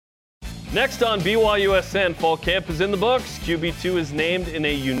Next on BYUSN, fall camp is in the books. QB2 is named in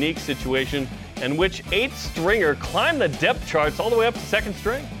a unique situation, and which 8th-stringer climbed the depth charts all the way up to 2nd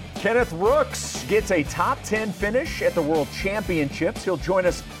string. Kenneth Rooks gets a top 10 finish at the World Championships. He'll join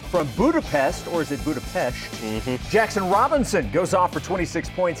us from Budapest, or is it Budapest? Jackson Robinson goes off for 26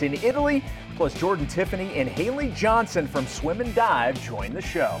 points in Italy, plus Jordan Tiffany and Haley Johnson from Swim and Dive join the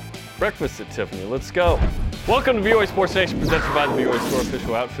show. Breakfast at Tiffany, let's go. Welcome to BYU Sports Nation, presented by the BYU Store,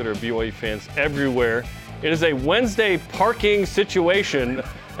 official outfitter of BYU fans everywhere. It is a Wednesday parking situation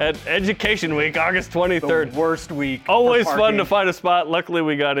at Education Week, August 23rd. The worst week. Always fun to find a spot. Luckily,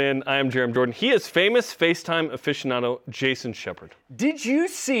 we got in. I am Jarom Jordan. He is famous FaceTime aficionado Jason Shepard. Did you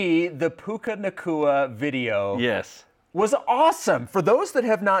see the Puka Nakua video? Yes. Was awesome. For those that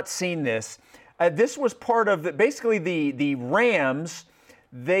have not seen this, this was part of basically the Rams.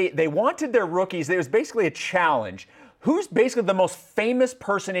 They wanted their rookies. There was basically a challenge. Who's basically the most famous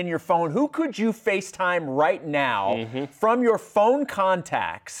person in your phone? Who could you FaceTime right now from your phone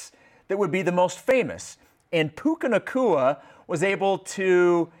contacts that would be the most famous? And Puka Nakua was able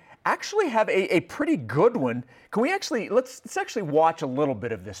to actually have a pretty good one. Can we actually, let's actually watch a little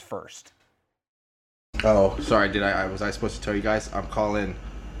bit of this first. Oh, sorry, was I supposed to tell you guys? I'm calling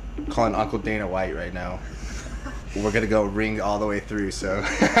Uncle Dana White right now. We're gonna go ring all the way through, so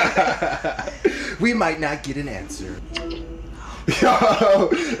we might not get an answer. Yo,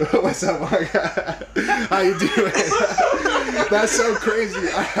 what's up, Mark? How you doing? That's so crazy.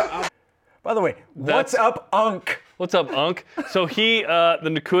 By the way, what's up, Unc? What's up, Unc? So the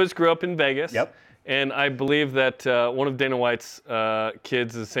Nakuas grew up in Vegas. Yep. And I believe that one of Dana White's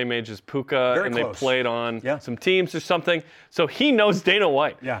kids is the same age as Puka, Very and close. They played on some teams or something. So he knows Dana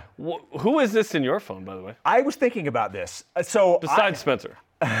White. Yeah. Who is this in your phone, by the way? I was thinking about this. Besides Spencer.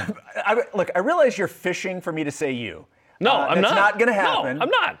 Look, I realize you're fishing for me to say you. No, I'm not. That's not going to happen. No, I'm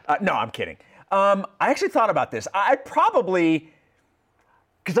not. No, I'm kidding. I actually thought about this. I probably,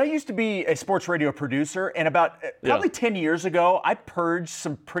 because I used to be a sports radio producer, and about probably 10 years ago, I purged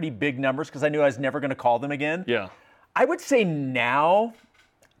some pretty big numbers because I knew I was never going to call them again. Yeah. I would say now,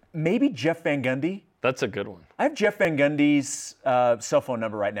 maybe Jeff Van Gundy. That's a good one. I have Jeff Van Gundy's cell phone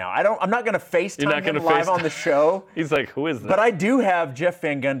number right now. I'm not going to FaceTime him live on the show. He's like, who is that? But I do have Jeff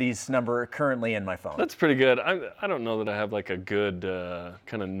Van Gundy's number currently in my phone. That's pretty good. I don't know that I have like a good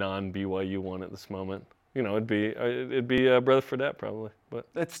kind of non-BYU one at this moment. You know, it'd be Brother Fredette probably, but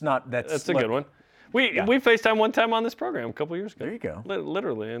it's not. That's a good one. We FaceTime one time on this program a couple years ago. There you go.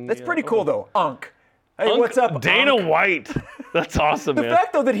 Literally. That's pretty cool though, Unc. Hey, what's up, Dana Unc? White? That's awesome, the man.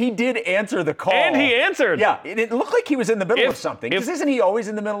 fact though that he did answer the call. And he answered. Yeah, it looked like he was in the middle of something. Because isn't he always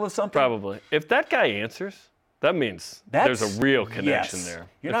in the middle of something? Probably. If that guy answers, that means there's a real connection there.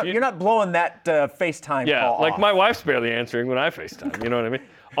 You're not blowing that FaceTime call like off. my wife's barely answering when I FaceTime. You know what I mean?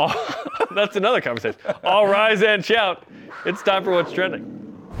 That's another conversation. All rise and shout. It's time for What's Trending.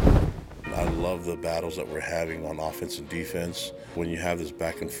 I love the battles that we're having on offense and defense. When you have this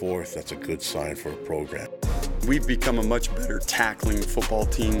back and forth, that's a good sign for a program. We've become a much better tackling football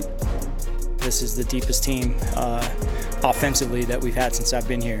team. This is the deepest team offensively that we've had since I've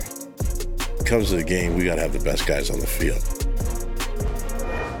been here. When it comes to the game, we got to have the best guys on the field.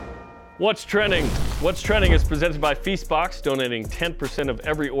 What's Trending? What's Trending is presented by Feastbox, donating 10% of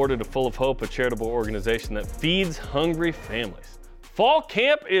every order to Full of Hope, a charitable organization that feeds hungry families. Fall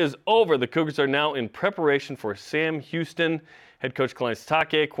camp is over. The Cougars are now in preparation for Sam Houston. Head coach Kalani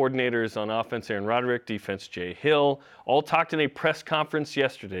Sitake, coordinators on offense Aaron Roderick, defense Jay Hill, all talked in a press conference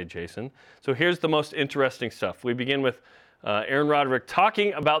yesterday, Jason. So here's the most interesting stuff. We begin with Aaron Roderick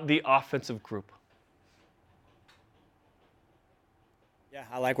talking about the offensive group. Yeah,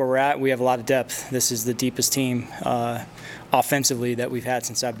 I like where we're at. We have a lot of depth. This is the deepest team offensively that we've had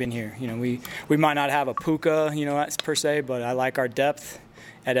since I've been here. You know, we might not have a Puka, per se, but I like our depth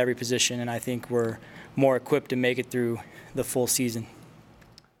at every position, and I think we're more equipped to make it through the full season.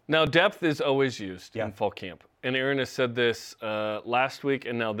 Now, depth is always used in fall camp. And Aaron has said this last week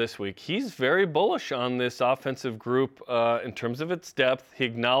and now this week. He's very bullish on this offensive group in terms of its depth. He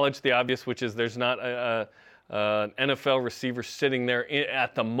acknowledged the obvious, which is there's not an NFL receiver sitting there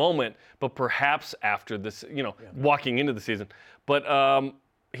at the moment, but perhaps after this, walking into the season. But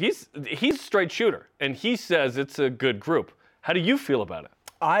he's a straight shooter, and he says it's a good group. How do you feel about it?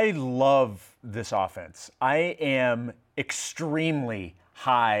 I love this offense. I am extremely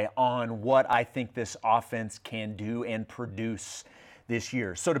high on what I think this offense can do and produce this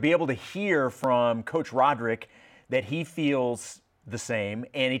year. So to be able to hear from Coach Roderick that he feels the same,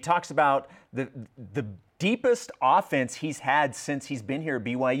 and he talks about the deepest offense he's had since he's been here at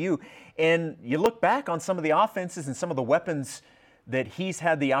BYU. And you look back on some of the offenses and some of the weapons that he's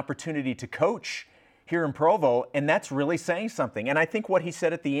had the opportunity to coach here in Provo, and that's really saying something. And I think what he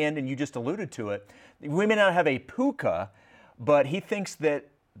said at the end, and you just alluded to it, we may not have a Puka, but he thinks that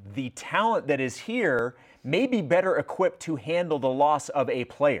the talent that is here may be better equipped to handle the loss of a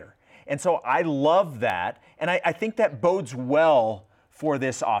player. And so I love that, and I think that bodes well for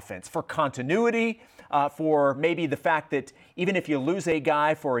this offense, for continuity, for maybe the fact that even if you lose a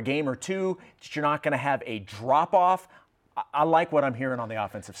guy for a game or two, that you're not going to have a drop-off. I like what I'm hearing on the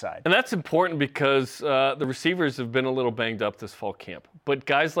offensive side. And that's important because the receivers have been a little banged up this fall camp. But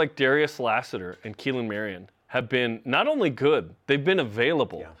guys like Darius Lassiter and Keelan Marion have been not only good, they've been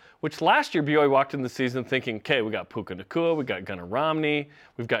available. Yeah. Which last year BYU walked into the season thinking, okay, we got Puka Nacua, we got Gunnar Romney,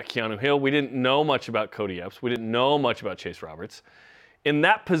 we've got Keanu Hill. We didn't know much about Cody Epps. We didn't know much about Chase Roberts. In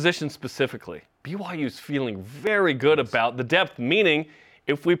that position specifically, BYU's feeling very good about the depth, meaning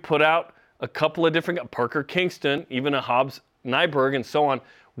if we put out a couple of different, Parker Kingston, even a Hobbs Nyberg and so on,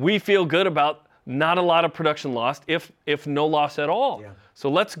 we feel good about not a lot of production lost, if no loss at all. Yeah. So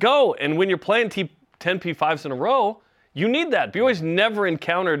let's go. And when you're playing 10 P5s in a row, you need that. BYU's never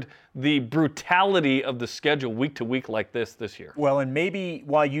encountered the brutality of the schedule week to week like this year. Well, and maybe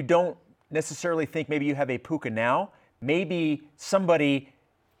while you don't necessarily think maybe you have a Puka now, maybe somebody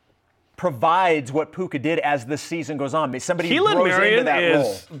provides what Puka did as the season goes on. Somebody Keelan grows Marion into that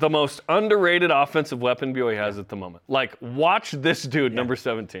role. is the most underrated offensive weapon BYU has at the moment. Like, watch this dude, number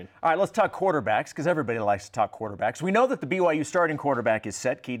 17. All right, let's talk quarterbacks, because everybody likes to talk quarterbacks. We know that the BYU starting quarterback is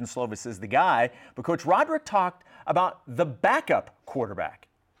set. Keaton Slovis is the guy. But Coach Roderick talked about the backup quarterback.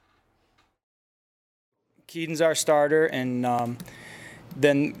 Keaton's our starter, and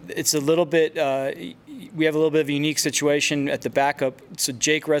then it's a little bit we have a little bit of a unique situation at the backup. So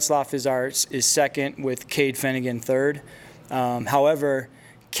Jake Retzloff is second, with Cade Finnegan third. However,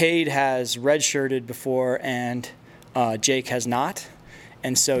 Cade has redshirted before, and Jake has not.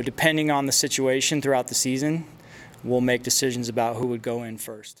 And so depending on the situation throughout the season, we'll make decisions about who would go in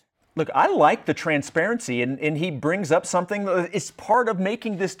first. Look, I like the transparency, and he brings up something that is part of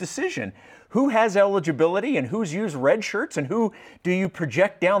making this decision. Who has eligibility and who's used red shirts, and who do you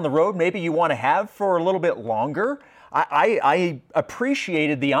project down the road maybe you want to have for a little bit longer? I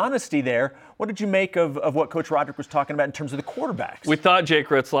appreciated the honesty there. What did you make of what Coach Roderick was talking about in terms of the quarterbacks? We thought Jake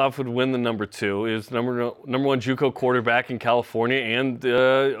Retzloff would win the number 2. He was number one JUCO quarterback in California and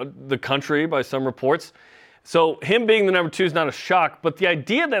the country by some reports. So him being the number 2 is not a shock, but the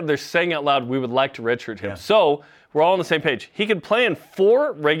idea that they're saying out loud, we would like to redshirt him. Yeah. So we're all on the same page. He could play in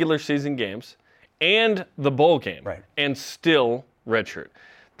 4 regular season games and the bowl game, right, and still redshirt.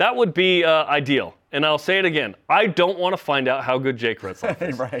 That would be ideal. And I'll say it again. I don't want to find out how good Jake Retzloff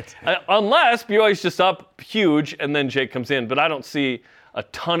is. Right. Unless BYU's just up huge and then Jake comes in. But I don't see a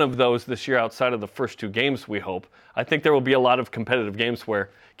ton of those this year outside of the first 2 games, we hope. I think there will be a lot of competitive games where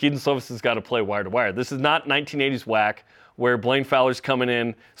Keaton Slovis has got to play wire to wire. This is not 1980s WAC where Blaine Fowler's coming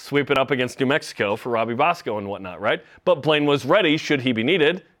in, sweeping up against New Mexico for Robbie Bosco and whatnot, right? But Blaine was ready, should he be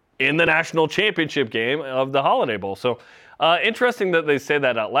needed, in the national championship game of the Holiday Bowl. So interesting that they say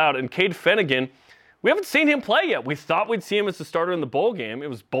that out loud. And Cade Finnegan, we haven't seen him play yet. We thought we'd see him as the starter in the bowl game. It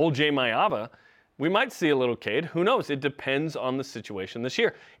was Bowl J Mayava. We might see a little Cade. Who knows? It depends on the situation this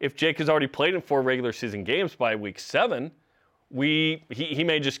year. If Jake has already played in 4 regular season games by week 7, he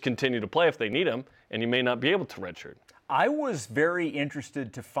may just continue to play if they need him, and he may not be able to redshirt. I was very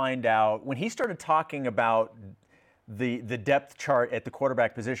interested to find out, when he started talking about the depth chart at the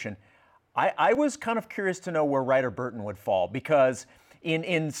quarterback position, I was kind of curious to know where Ryder Burton would fall, because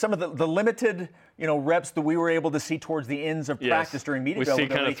in some of the limited reps that we were able to see towards the ends of practice during media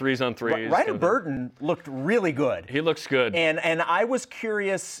availability, we see kind of 3s on 3s. Ryder Burton looked really good. He looks good. And I was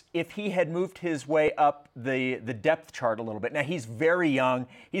curious if he had moved his way up the depth chart a little bit. Now, he's very young.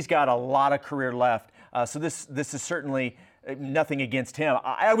 He's got a lot of career left. So this is certainly nothing against him.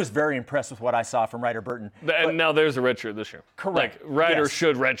 I was very impressed with what I saw from Ryder Burton. And now there's a redshirt this year. Correct. Like, Ryder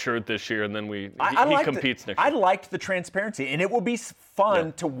should redshirt this year, and then he competes next year. I liked the transparency, and it will be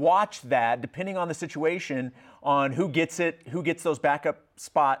fun to watch that, depending on the situation, on who gets it, who gets those backup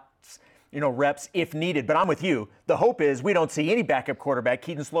spots, reps if needed. But I'm with you. The hope is we don't see any backup quarterback.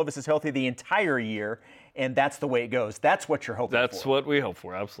 Keaton Slovis is healthy the entire year, and that's the way it goes. That's what you're hoping for. That's what we hope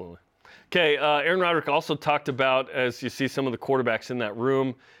for, absolutely. Okay, Aaron Roderick also talked about, as you see some of the quarterbacks in that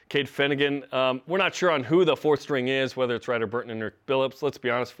room, Cade Finnegan. We're not sure on who the 4th string is, whether it's Ryder Burton and Rick Billups. Let's be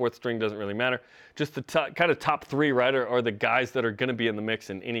honest, 4th string doesn't really matter. Just the kind of top 3, Ryder, are the guys that are going to be in the mix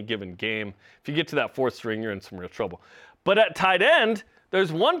in any given game. If you get to that 4th string, you're in some real trouble. But at tight end,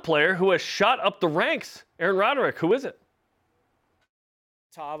 there's one player who has shot up the ranks. Aaron Roderick, who is it?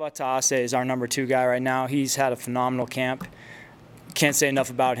 Tava Taase is our number 2 guy right now. He's had a phenomenal camp. can't say enough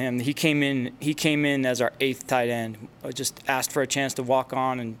about him. He came in as our 8th tight end. Just asked for a chance to walk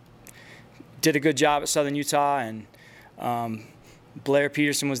on and did a good job at Southern Utah. And Blair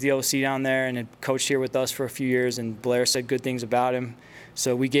Peterson was the OC down there and had coached here with us for a few years, and Blair said good things about him.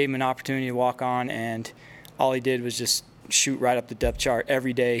 So we gave him an opportunity to walk on, and all he did was just shoot right up the depth chart.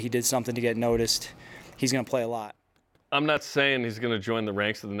 Every day he did something to get noticed. He's going to play a lot. I'm not saying he's going to join the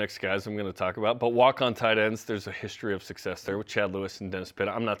ranks of the next guys I'm going to talk about, but walk-on tight ends, there's a history of success there with Chad Lewis and Dennis Pitta.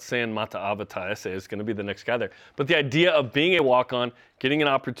 I'm not saying Mata'ava Taese is going to be the next guy there, but the idea of being a walk-on, getting an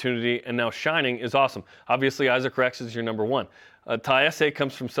opportunity, and now shining is awesome. Obviously, Isaac Rex is your number one. Taese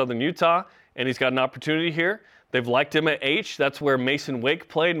comes from Southern Utah, and he's got an opportunity here. They've liked him at H. That's where Mason Wake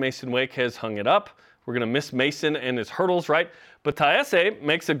played. Mason Wake has hung it up. We're going to miss Mason and his hurdles, right? But Taese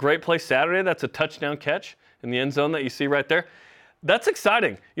makes a great play Saturday. That's a touchdown catch in the end zone that you see right there. That's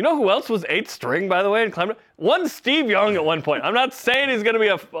exciting. You know who else was 8th string, by the way, and climbed up? One Steve Young at one point. I'm not saying he's going to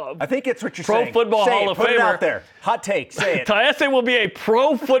be I think it's what you're Pro saying. Football say Hall it, of put Famer. It out there. Hot take. Say it. Taese will be a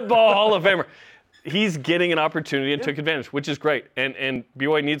Pro Football Hall of Famer. He's getting an opportunity and took advantage, which is great. And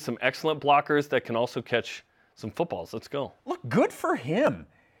BYU needs some excellent blockers that can also catch some footballs. Let's go. Look, good for him.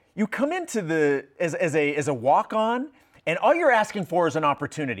 You come into the as a walk-on, and all you're asking for is an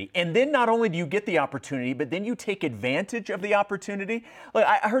opportunity. And then not only do you get the opportunity, but then you take advantage of the opportunity. Look,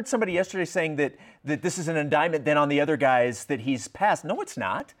 I heard somebody yesterday saying that this is an indictment then on the other guys that he's passed. No, it's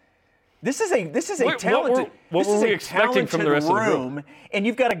not. This is a talented. What were we expecting from the rest of the group? And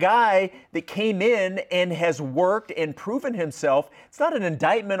you've got a guy that came in and has worked and proven himself. It's not an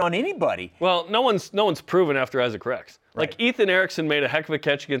indictment on anybody. Well, no one's proven after Isaac Rex. Right. Like Ethan Erickson made a heck of a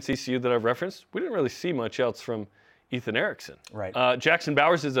catch against ECU that I've referenced. We didn't really see much else from Ethan Erickson. Right. Jackson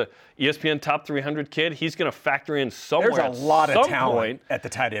Bowers is a ESPN top 300 kid. He's going to factor in somewhere. There's a lot of talent at the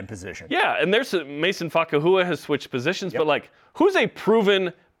tight end position. Yeah, and there's Mason Fakahua has switched positions, but like, who's a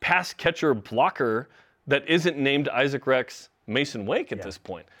proven pass catcher blocker that isn't named Isaac Rex Mason Wake at this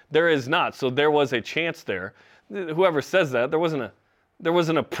point? There is not. So there was a chance there. Whoever says that, there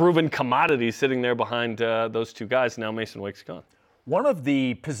wasn't a proven commodity sitting there behind those two guys. Now Mason Wake's gone. One of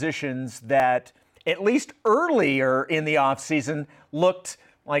the positions that at least earlier in the offseason looked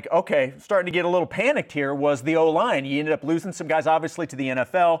like, okay, starting to get a little panicked here was the O-line. You ended up losing some guys, obviously, to the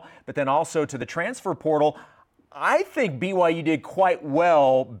NFL, but then also to the transfer portal. I think BYU did quite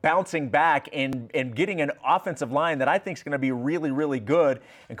well bouncing back and getting an offensive line that I think is going to be really, really good.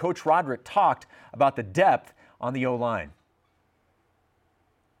 And Coach Roderick talked about the depth on the O-line.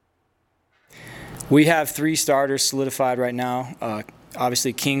 We have 3 starters solidified right now.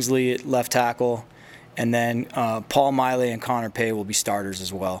 Obviously, Kingsley at left tackle, and then Paul Miley and Connor Pay will be starters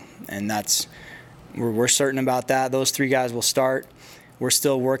as well. And we're certain about that. Those 3 guys will start. We're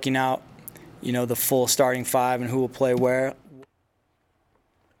still working out, the full starting 5 and who will play where.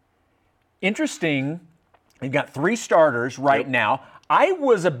 Interesting. You've got 3 starters right now. I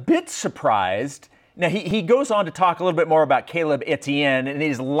was a bit surprised. Now, he goes on to talk a little bit more about Caleb Etienne, and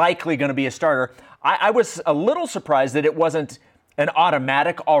he's likely going to be a starter. I was a little surprised that it wasn't an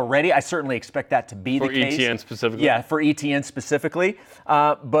automatic already. I certainly expect that to be the case. For Etienne specifically? Yeah, for Etienne specifically.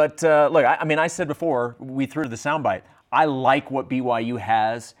 But look, I said before, we threw to the soundbite, I like what BYU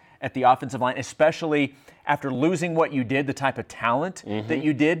has at the offensive line, especially after losing what you did, the type of talent that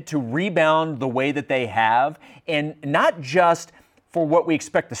you did, to rebound the way that they have, and not just for what we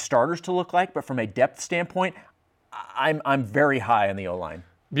expect the starters to look like, but from a depth standpoint, I'm very high on the O-line.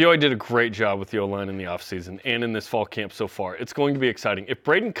 BYU did a great job with the O-line in the offseason and in this fall camp so far. It's going to be exciting. If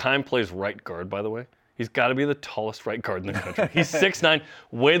Braden Kime plays right guard, by the way, he's got to be the tallest right guard in the country. He's 6'9".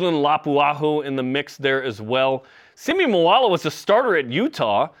 Waylon Lapuahu in the mix there as well. Simi Moala was a starter at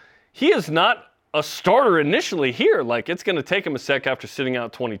Utah. He is not a starter initially here. Like, it's going to take him a sec after sitting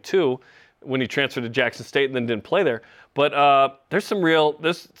out 22 when he transferred to Jackson State and then didn't play there. But there's some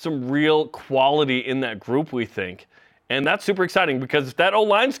real quality in that group, we think. And that's super exciting because if that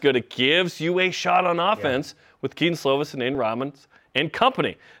O-line's good, it gives you a shot on offense with Keaton Slovis and Aiden Robbins and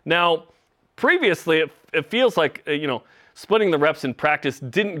company. Now, previously, it feels like, splitting the reps in practice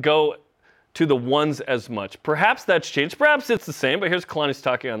didn't go to the ones as much. Perhaps that's changed. Perhaps it's the same, but here's Kalani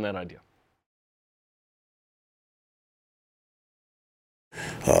talking on that idea.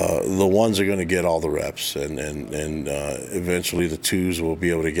 The ones are going to get all the reps, and eventually the twos will be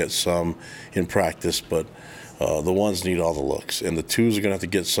able to get some in practice, but the ones need all the looks, and the twos are going to have to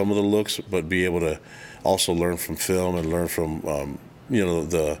get some of the looks, but be able to also learn from film and learn from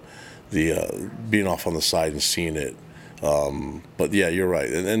the being off on the side and seeing it. But yeah, you're right.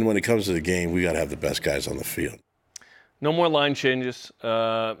 And when it comes to the game, we got to have the best guys on the field. No more line changes,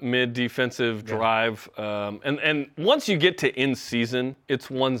 mid-defensive drive. And once you get to in-season, it's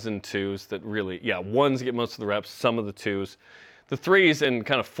ones and twos that really, ones get most of the reps, some of the twos. The threes and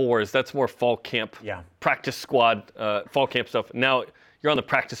kind of fours, that's more fall camp, practice squad, fall camp stuff. Now you're on the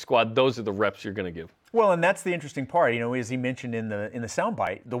practice squad. Those are the reps you're going to give. Well, and that's the interesting part. As he mentioned in the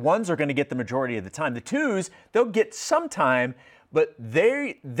soundbite, the ones are going to get the majority of the time. The twos, they'll get some time, but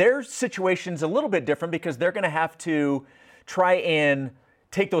their situation's a little bit different because they're going to have to try and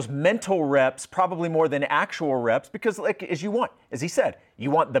take those mental reps probably more than actual reps because as he said, you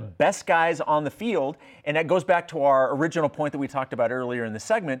want the best guys on the field, and that goes back to our original point that we talked about earlier in the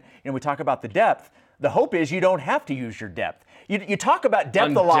segment. We talk about the depth. The hope is you don't have to use your depth. You talk about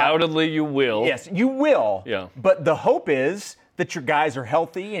depth a lot. Undoubtedly you will. Yes, you will. Yeah. But the hope is that your guys are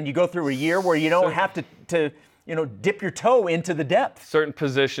healthy and you go through a year where you don't have to dip your toe into the depth. Certain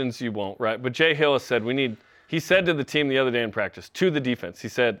positions you won't, right? But Jay Hill has said he said to the team the other day in practice, to the defense, he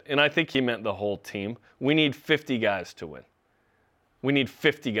said, and I think he meant the whole team, we need 50 guys to win. We need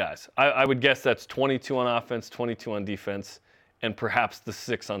 50 guys. I would guess that's 22 on offense, 22 on defense, and perhaps the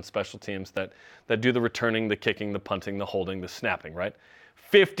 6 on special teams that do the returning, the kicking, the punting, the holding, the snapping, right?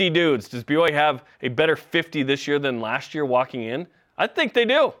 50 dudes. Does BYU have a better 50 this year than last year walking in? I think they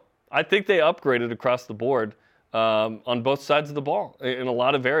do. I think they upgraded across the board on both sides of the ball in a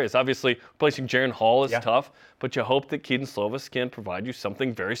lot of areas. Obviously, replacing Jaron Hall is tough, but you hope that Keaton Slovis can provide you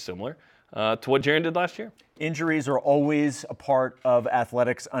something very similar to what Jaron did last year. Injuries are always a part of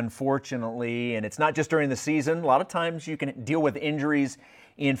athletics, unfortunately, and it's not just during the season. A lot of times you can deal with injuries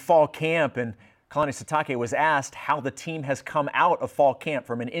in fall camp, and Kalani Sitake was asked how the team has come out of fall camp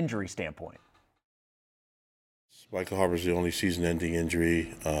from an injury standpoint. Michael Harper's the only season-ending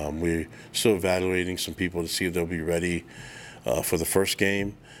injury. We're still evaluating some people to see if they'll be ready for the first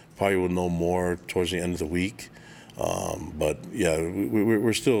game. Probably will know more towards the end of the week. But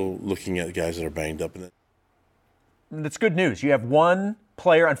we're still looking at guys that are banged up. That's good news. You have one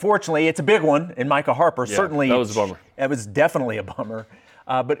player. Unfortunately, it's a big one in Micah Harper. Yeah, Certainly, that was a bummer. It was definitely a bummer.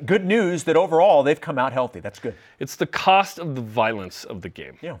 But good news that overall they've come out healthy. That's good. It's the cost of the violence of the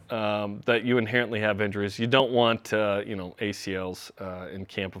game. Yeah. That you inherently have injuries. You don't want ACLs in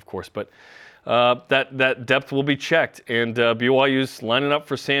camp, of course, but that depth will be checked. And BYU's lining up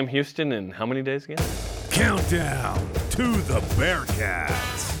for Sam Houston in how many days again? Countdown to the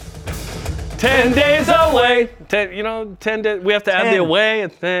Bearcats. 10 days away. 10 days. We have to add the away.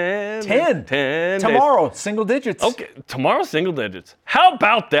 10 Tomorrow, days. Single digits. Okay, tomorrow, single digits. How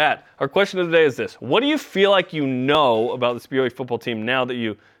about that? Our question of the day is this. What do you feel like you know about this BYU football team now that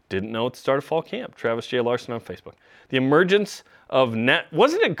you didn't know at the start of fall camp? Travis J. Larson on Facebook. The emergence of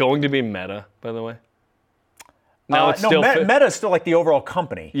wasn't it going to be Meta, by the way? Now it's still Meta is still like the overall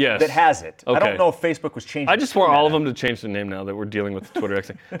company that has it. Okay. I don't know if Facebook was changing. I just want all of them to change the name now that we're dealing with the Twitter X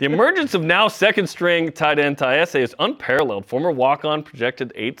thing. The emergence of now second-string tight end Ty Esse is unparalleled. Former walk-on,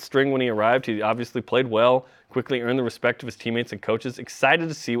 projected 8th string when he arrived. He obviously played well, quickly earned the respect of his teammates and coaches. Excited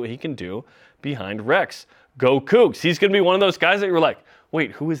to see what he can do behind Rex. Go Cougs. He's going to be one of those guys that you're like,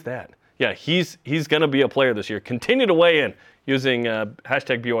 wait, who is that? Yeah, he's going to be a player this year. Continue to weigh in using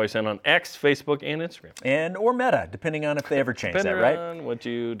hashtag BYUSN on X, Facebook, and Instagram. Or Meta, depending on if they ever change Depending that, right? on what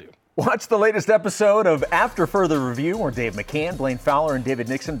you do. Watch the latest episode of After Further Review, where Dave McCann, Blaine Fowler, and David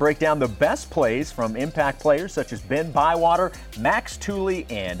Nixon break down the best plays from impact players such as Ben Bywater, Max Tooley,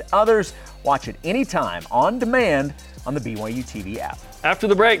 and others. Watch it anytime on demand on the BYU TV app. After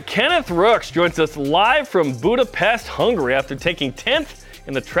the break, Kenneth Rooks joins us live from Budapest, Hungary, after taking 10th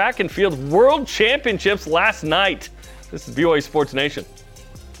in the track and field World Championships last night. This is BYU Sports Nation.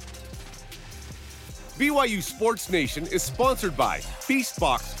 BYU Sports Nation is sponsored by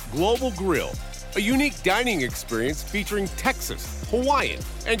Feastbox Global Grill, a unique dining experience featuring Texas, Hawaiian,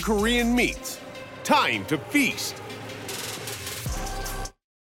 and Korean meats. Time to feast.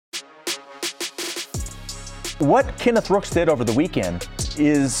 What Kenneth Rooks did over the weekend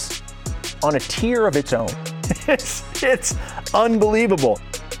is on a tier of its own. It's unbelievable.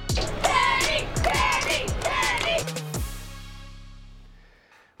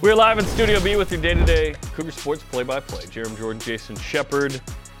 We're live in Studio B with your day-to-day Cougar Sports play-by-play. Jarom Jordan, Jason Shepard.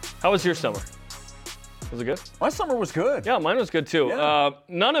 How was your summer? Was it good? My summer was good. Yeah, mine was good too. Yeah.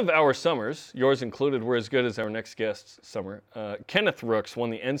 None of our summers, yours included, were as good as our next guest's summer. Kenneth Rooks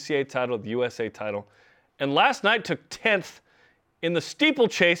won the NCAA title, the USA title, and last night took 10th in the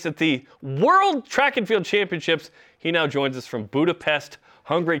steeplechase at the World Track and Field Championships. He now joins us from Budapest,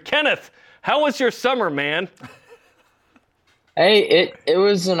 Hungary. Kenneth, how was your summer, man? Hey, it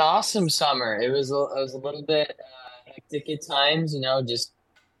was an awesome summer. It was a little bit hectic at times, just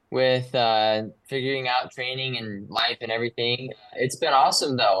with figuring out training and life and everything. It's been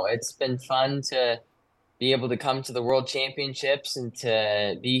awesome, though. It's been fun to be able to come to the World Championships and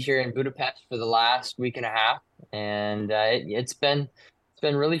to be here in Budapest for the last week and a half, and it's been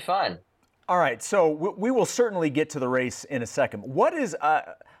really fun. All right, so we will certainly get to the race in a second. What is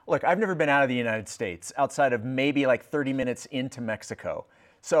look? I've never been out of the United States outside of maybe like 30 minutes into Mexico.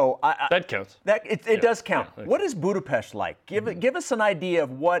 So that counts. It does count. Yeah. What is Budapest like? Give us an idea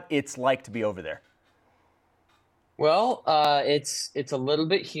of what it's like to be over there. Well, it's a little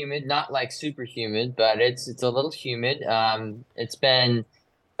bit humid, not like super humid, but it's a little humid. It's been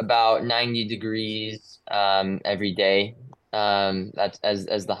about 90 degrees every day. That's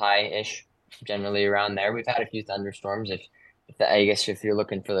as the high-ish, generally around there. We've had a few thunderstorms, I guess if you're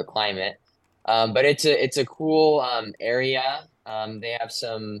looking for the climate. But it's a cool area. They have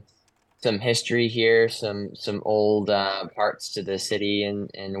some history here, some old parts to the city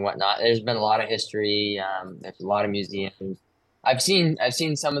and whatnot. There's been a lot of history. There's a lot of museums. I've seen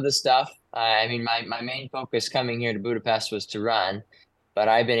some of the stuff. I mean, my main focus coming here to Budapest was to run, but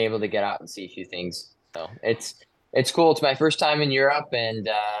I've been able to get out and see a few things. So it's cool. It's my first time in Europe, and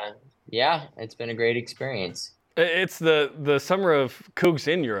yeah, it's been a great experience. It's the summer of Cougs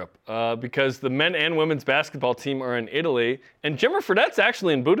in Europe because the men and women's basketball team are in Italy, and Jimmer Fredette's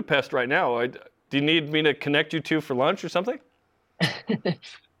actually in Budapest right now. Do you need me to connect you two for lunch or something?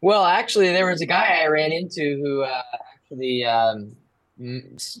 Well, actually, there was a guy I ran into who actually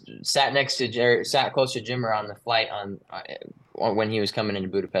sat close to Jimmer on the flight when he was coming into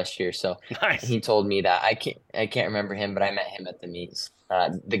Budapest here. So nice. He told me that. I can't remember him, but I met him at the meets.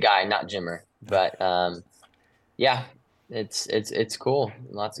 The guy, not Jimmer, but. Yeah, it's cool.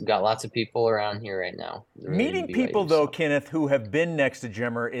 Got lots of people around here right now. Meeting people, though, Kenneth, who have been next to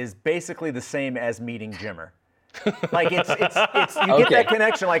Jimmer is basically the same as meeting Jimmer. Like it's you get that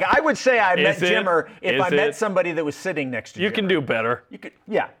connection. Like I would say I met Jimmer if I met somebody that was sitting next to Jimmer. You can do better. You could,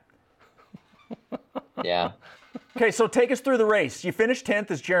 yeah. Yeah. Okay, so take us through the race. You finished 10th,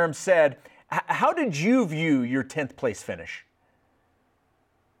 as Jarom said. How did you view your 10th place finish?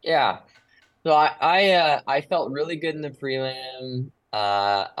 Yeah. So I felt really good in the prelim.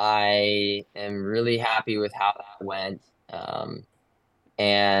 I am really happy with how that went.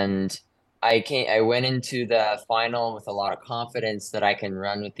 And I went into the final with a lot of confidence that I can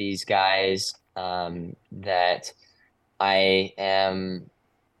run with these guys, that I'm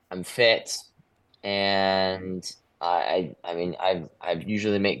fit, and I mean I've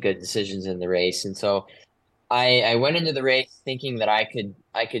usually make good decisions in the race, and so I went into the race thinking that I could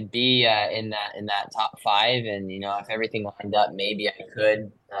be in that top 5, and if everything lined up, maybe I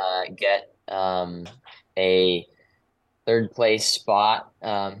could get a 3rd place spot.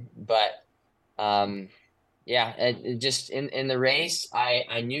 But yeah, it just in the race,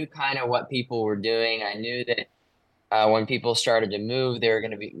 I knew kind of what people were doing. I knew that when people started to move, they were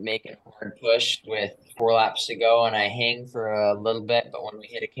going to be making a hard push with 4 laps to go, and I hang for a little bit. But when we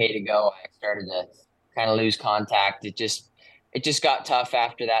hit a K to go, I started to kind of lose contact. It just got tough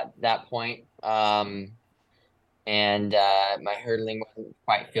after that point. And my hurdling wasn't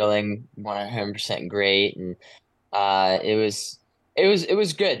quite feeling 100% great. And it was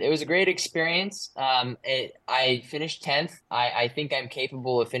good. It was a great experience. I finished 10th. I think I'm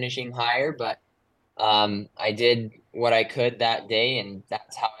capable of finishing higher, but I did what I could that day, and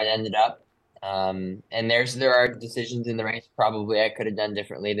that's how it ended up. And there are decisions in the race probably I could have done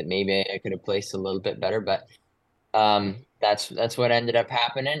differently, that maybe I could have placed a little bit better, but that's what ended up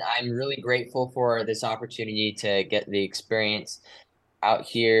happening. I'm really grateful for this opportunity to get the experience out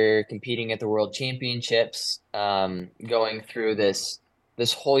here competing at the World Championships, going through this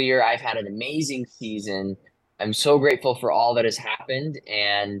whole year. I've had an amazing season. I'm so grateful for all that has happened,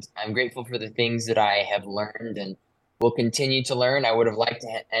 and I'm grateful for the things that I have learned and will continue to learn. I would have liked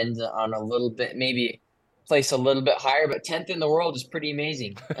to end on a little bit, maybe place a little bit higher, but 10th in the world is pretty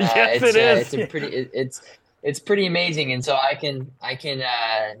amazing. Yes, it is. It's pretty amazing, and so I can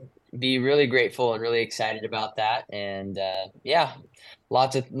be really grateful and really excited about that. And yeah,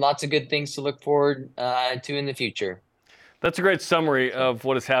 lots of good things to look forward to in the future. That's a great summary of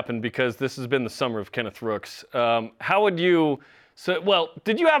what has happened, because this has been the summer of Kenneth Rooks. How would you?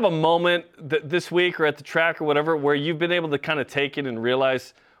 Did you have a moment this week or at the track or whatever where you've been able to kind of take it and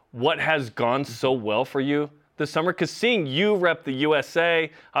realize what has gone so well for you this summer? Because seeing you rep the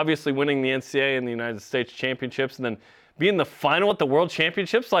USA, obviously winning the NCAA and the United States Championships, and then being the final at the World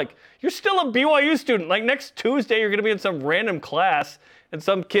Championships, like, you're still a BYU student. Like, next Tuesday, you're going to be in some random class, and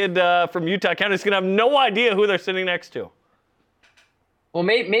some kid from Utah County is going to have no idea who they're sitting next to. Well,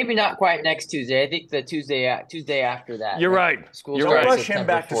 maybe not quite next Tuesday. I think the Tuesday after that. You're right. School You're starts right. Rush him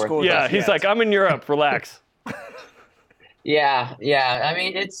September back to 4th. school. Yeah, he's like, I'm in Europe. Relax. Yeah. I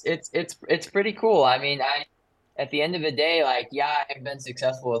mean, it's pretty cool. I mean, at the end of the day, like, yeah, I've been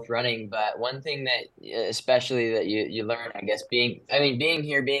successful with running, but one thing that especially that you learn, I guess, being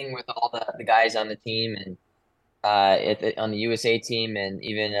here, being with all the guys on the team and on the USA team, and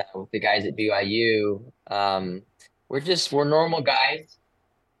even with the guys at BYU, we're normal guys.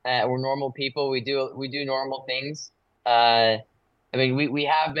 We're normal people. We do normal things. I mean, we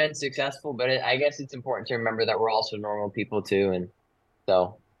have been successful, but I guess it's important to remember that we're also normal people too. And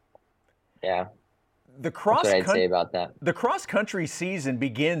so, yeah, The that's what I'd say about that. The cross country season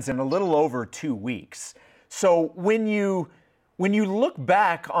begins in a little over 2 weeks. So when you look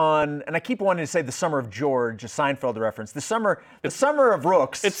back on, and I keep wanting to say the summer of George, a Seinfeld reference, the summer of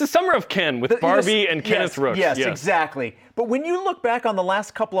Rooks. It's the summer of Ken with Barbie and Kenneth Rooks. Yes, exactly. But when you look back on the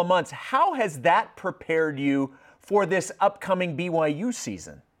last couple of months, how has that prepared you for this upcoming BYU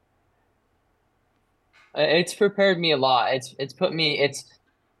season? It's prepared me a lot. It's put me.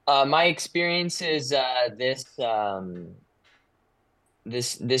 My experiences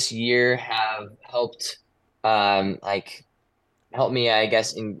this year have helped help me, I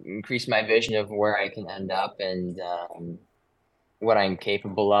guess, increase my vision of where I can end up and what I'm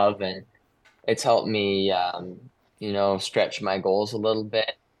capable of, and it's helped me stretch my goals a little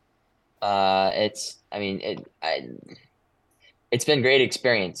bit. It's been great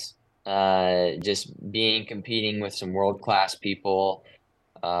experience. Just competing with some world-class people,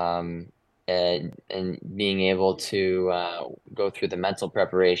 and being able to go through the mental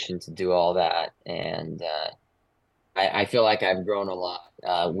preparation to do all that. And I feel like I've grown a lot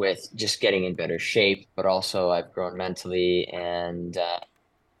with just getting in better shape, but also I've grown mentally, and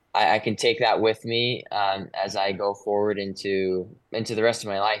I can take that with me as I go forward into the rest of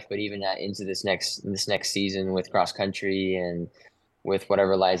my life, but even into this next season with cross country and with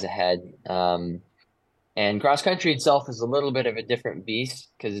whatever lies ahead. And cross country itself is a little bit of a different beast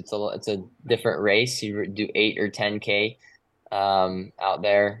because it's a different race. You do 8 or 10K out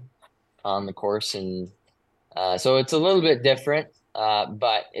there on the course, and so it's a little bit different,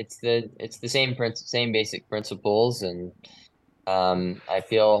 but it's the same basic principles, and I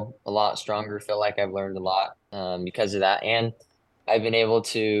feel a lot stronger. Feel like I've learned a lot because of that, and I've been able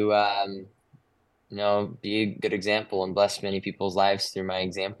to be a good example and bless many people's lives through my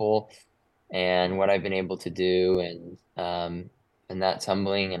example and what I've been able to do, and that's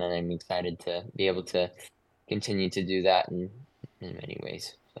humbling, and I'm excited to be able to continue to do that in many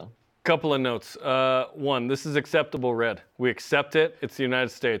ways. So. Couple of notes. One, this is acceptable red. We accept it. It's the United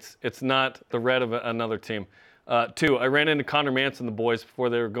States. It's not the red of another team. 2, I ran into Connor Manson, the boys, before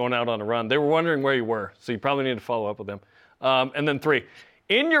they were going out on a run. They were wondering where you were, so you probably need to follow up with them. And then 3,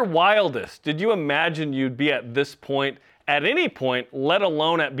 in your wildest, did you imagine you'd be at this point, at any point, let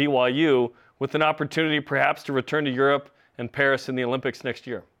alone at BYU, with an opportunity perhaps to return to Europe and Paris in the Olympics next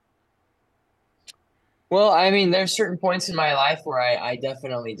year? Well, I mean, there's certain points in my life where I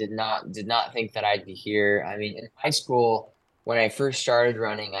definitely did not think that I'd be here. I mean, in high school, when I first started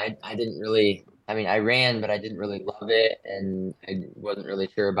running, I didn't really, I mean, I ran, but I didn't really love it, and I wasn't really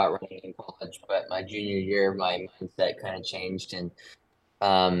sure about running in college. But my junior year, my mindset kind of changed, and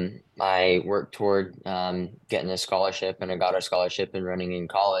I worked toward getting a scholarship, and I got a scholarship in running in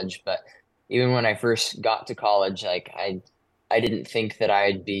college. But even when I first got to college, like I didn't think that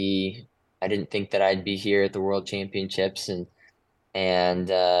I'd be here at the World Championships and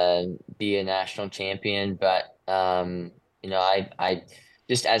be a national champion. But I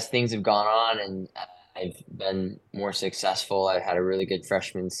just, as things have gone on and I've been more successful, I had a really good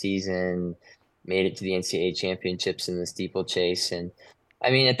freshman season, made it to the NCAA championships in the steeplechase. And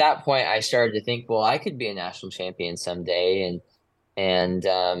I mean, at that point I started to think, well, I could be a national champion someday. And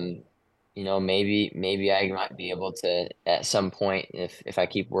maybe I might be able to at some point, if I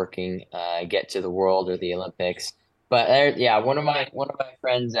keep working, get to the World or the Olympics. But one of my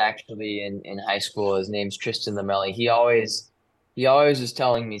friends actually in high school, his name's Tristan Lamelli. He always was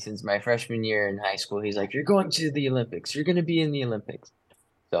telling me since my freshman year in high school, he's like, "You're going to the Olympics. You're going to be in the Olympics."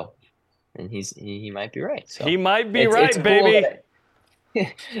 So, and he might be right. So he might be right, cool baby.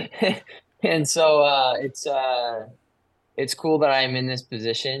 And so it's cool that I'm in this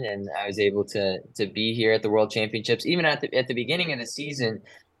position, and I was able to be here at the World Championships. Even at the beginning of the season,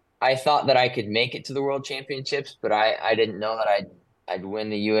 I thought that I could make it to the World Championships, but I didn't know that I'd win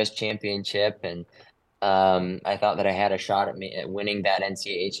the U.S. championship, and I thought that I had a shot at winning that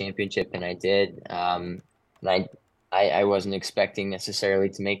NCAA championship, and I did. And I wasn't expecting necessarily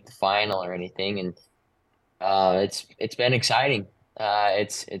to make the final or anything, and it's been exciting.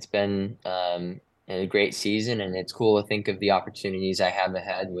 It's been a great season, and it's cool to think of the opportunities I have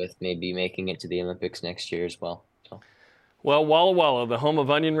ahead with maybe making it to the Olympics next year as well. Well, Walla Walla, the home of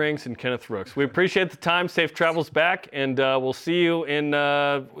onion rings and Kenneth Rooks. We appreciate the time. Safe travels back, and we'll see you in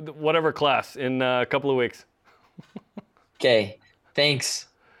whatever class in a couple of weeks. Okay, thanks.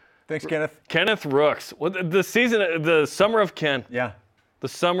 Thanks, Kenneth. Kenneth Rooks. The summer of Ken. Yeah. The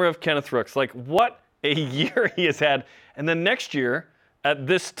summer of Kenneth Rooks. Like, what a year he has had. And then next year, at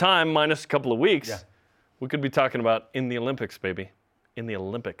this time, minus a couple of weeks, we could be talking about in the Olympics, baby. In the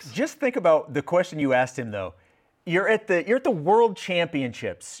Olympics. Just think about the question you asked him, though. You're at the World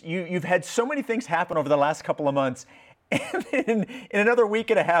Championships. You've had so many things happen over the last couple of months, and in another week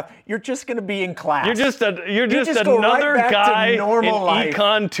and a half, you're just going to be in class. You're just another guy in life.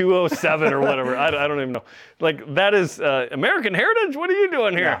 Econ 207 or whatever. I don't even know. Like, that is American Heritage. What are you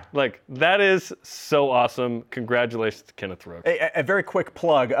doing here? Yeah. Like, that is so awesome. Congratulations to Kenneth Rooks. A very quick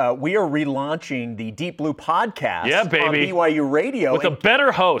plug. We are relaunching the Deep Blue podcast Yeah, baby. on BYU Radio. With a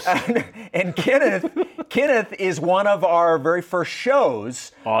better host. And Kenneth is one of our very first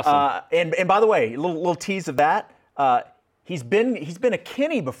shows. Awesome. And by the way, a little tease of that. He's been a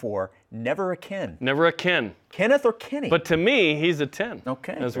Kenny before, never a Ken. Never a Ken. Kenneth or Kenny? But to me, he's a 10.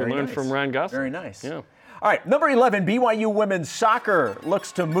 Okay. As we learned from Ryan Gosling. Very nice. Yeah. All right, number 11, BYU women's soccer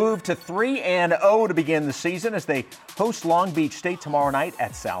looks to move to 3-0 to begin the season as they host Long Beach State tomorrow night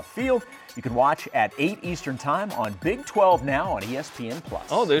at South Field. You can watch at 8 Eastern Time on Big 12 now on ESPN+.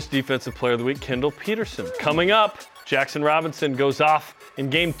 Oh, there's Defensive Player of the Week, Kendall Peterson. Coming up, Jackson Robinson goes off in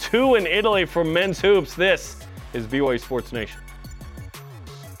Game 2 in Italy for men's hoops. This is BYU Sports Nation.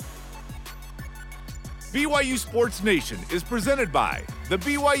 BYU Sports Nation is presented by the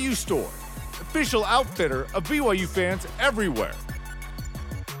BYU Store, official outfitter of BYU fans everywhere.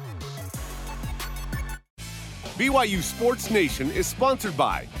 BYU Sports Nation is sponsored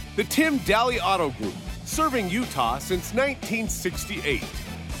by the Tim Daly Auto Group, serving Utah since 1968.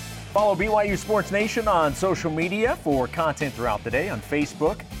 Follow BYU Sports Nation on social media for content throughout the day on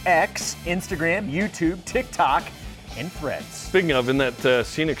Facebook, X, Instagram, YouTube, TikTok, and Threads. Speaking of, in that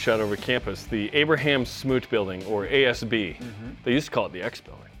scenic shot over campus, the Abraham Smoot Building, or ASB, they used to call it the X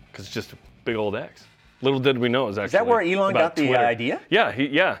Building because it's just a big old X. Little did we know it was actually. Is that where Elon got the idea? Yeah, he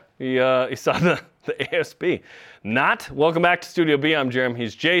saw the ASB. Welcome back to Studio B. I'm Jarom.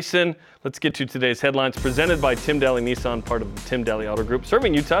 He's Jason. Let's get to today's headlines presented by Tim Daly Nissan, part of the Tim Daly Auto Group,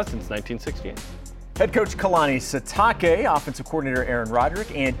 serving Utah since 1968. Head coach Kalani Sitake, offensive coordinator Aaron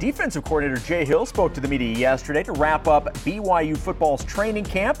Roderick, and defensive coordinator Jay Hill spoke to the media yesterday to wrap up BYU football's training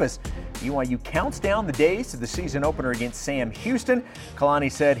camp as BYU counts down the days to the season opener against Sam Houston.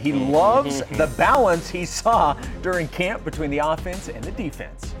 Kalani said he loves the balance he saw during camp between the offense and the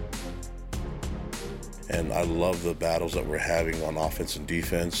defense. And I love the battles that we're having on offense and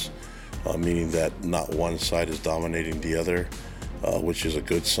defense, meaning that not one side is dominating the other, which is a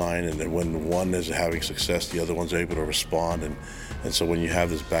good sign. And then when one is having success, the other one's able to respond. And so when you have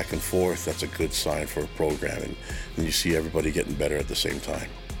this back and forth, that's a good sign for a program. And you see everybody getting better at the same time.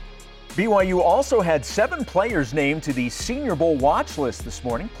 BYU also had 7 players named to the Senior Bowl watch list this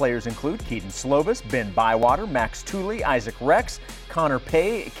morning. Players include Keaton Slovis, Ben Bywater, Max Tooley, Isaac Rex, Connor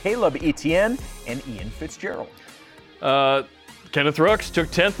Pay, Caleb Etienne, and Ian Fitzgerald. Kenneth Rooks took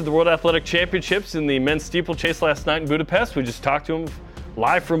 10th at the World Athletic Championships in the men's steeplechase last night in Budapest. We just talked to him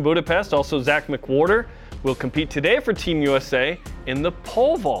live from Budapest. Also, Zach McWhorter will compete today for Team USA in the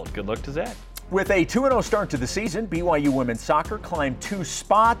pole vault. Good luck to Zach. With a 2-0 start to the season, BYU women's soccer climbed 2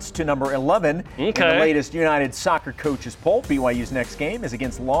 spots to number 11 in the latest United Soccer Coaches poll. BYU's next game is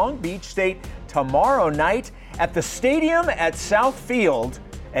against Long Beach State tomorrow night at the stadium at South Field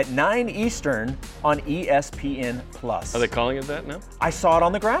at 9 Eastern on ESPN+. Are they calling it that now? I saw it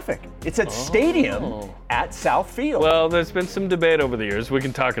on the graphic. It said stadium at South Field. Well, there's been some debate over the years. We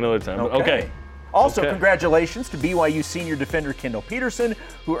can talk another time. Okay. Also, congratulations to BYU senior defender Kendall Peterson,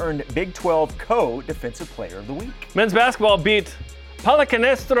 who earned Big 12 Co-Defensive Player of the Week. Men's basketball beat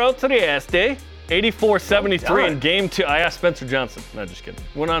Pallacanestro Trieste 84-73 in Game 2. I asked Spencer Johnson. No, just kidding.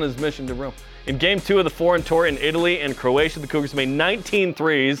 Went on his mission to Rome. In Game 2 of the foreign tour in Italy and Croatia, the Cougars made 19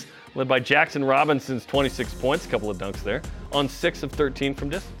 threes, led by Jackson Robinson's 26 points, a couple of dunks there, on 6 of 13 from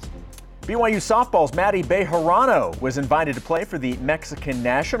distance. BYU softball's Maddie Bejarano was invited to play for the Mexican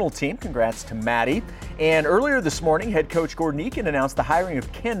national team. Congrats to Maddie. And earlier this morning, head coach Gordon Eakin announced the hiring of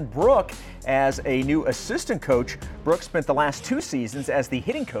Ken Brook as a new assistant coach. Brook spent the last 2 seasons as the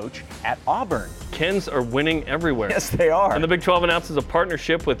hitting coach at Auburn. Kens are winning everywhere. Yes, they are. And the Big 12 announces a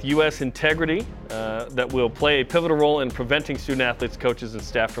partnership with U.S. Integrity that will play a pivotal role in preventing student athletes, coaches, and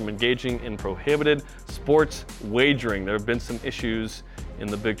staff from engaging in prohibited sports wagering. There have been some issues in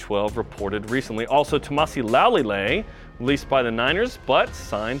the Big 12 reported recently. Also, Tomasi Laulile, released by the Niners, but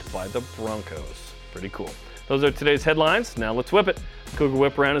signed by the Broncos. Pretty cool. Those are today's headlines. Now let's whip it. Cougar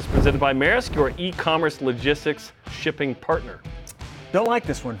Whip Around is presented by Maersk, your e-commerce logistics shipping partner. Don't like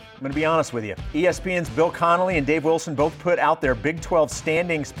this one. I'm going to be honest with you. ESPN's Bill Connolly and Dave Wilson both put out their Big 12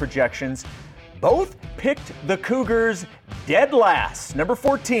 standings projections. Both picked the Cougars dead last, number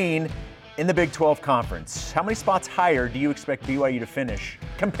 14 in the Big 12 Conference. How many spots higher do you expect BYU to finish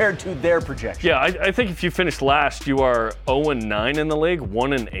compared to their projection? Yeah, I think if you finish last, you are 0-9 in the league,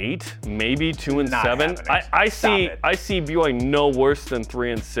 1-8, maybe 2-7. I see BYU no worse than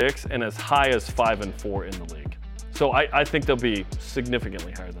 3-6 and as high as 5-4 in the league. So I think they'll be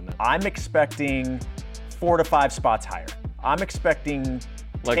significantly higher than that. I'm expecting 4 to 5 spots higher. I'm expecting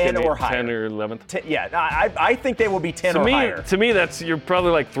like 10 or higher. 10 or 11th? I think they will be 10 or higher. To me, you're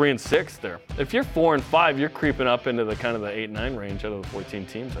probably like 3-6 there. If you're 4-5, you're creeping up into the kind of the 8-9 range out of the 14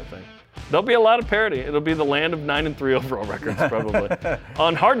 teams, I think. There'll be a lot of parity. It'll be the land of 9-3 overall records, probably.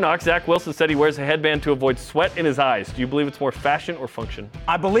 On Hard Knocks, Zach Wilson said he wears a headband to avoid sweat in his eyes. Do you believe it's more fashion or function?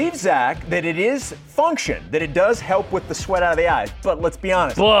 I believe, Zach, that it is function, that it does help with the sweat out of the eyes. But let's be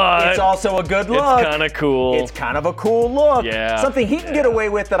honest, it's also a good look. It's kind of cool. It's kind of a cool look. Yeah. Something he can get away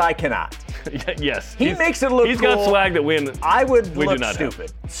with that I cannot. Yes. He makes it look He's cool. Got swag that we would do look not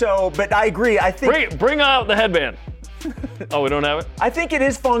stupid. Have. So, but I agree. I think bring out the headband. Oh, we don't have it? I think it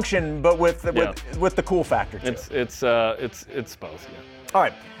is function, but with the cool factor too. It's both, yeah. All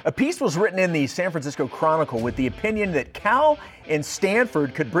right. A piece was written in the San Francisco Chronicle with the opinion that Cal and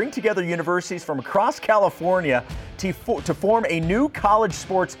Stanford could bring together universities from across California to form a new college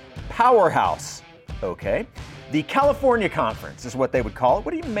sports powerhouse. Okay. The California Conference is what they would call it.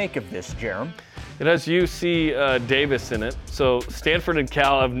 What do you make of this, Jarom? It has UC Davis in it. So Stanford and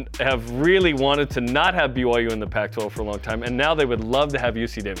Cal have really wanted to not have BYU in the Pac-12 for a long time, and now they would love to have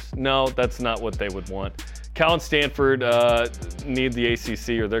UC Davis. No, that's not what they would want. Cal and Stanford need the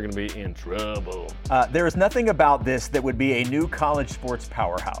ACC or they're going to be in trouble. There is nothing about this that would be a new college sports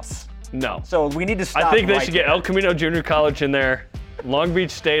powerhouse. No. So we need to stop. I think they should get El Camino Junior College in there, Long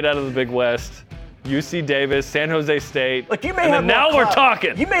Beach State out of the Big West, UC Davis, San Jose State. Look, you may have more now clout. We're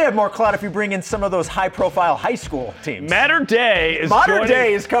talking. You may have more clout if you bring in some of those high-profile high school teams. Mater Day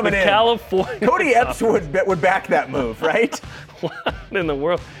is coming in. California. Cody Epps would back that move, right? What in the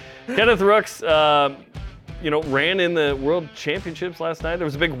world? Kenneth Rooks, ran in the World Championships last night. There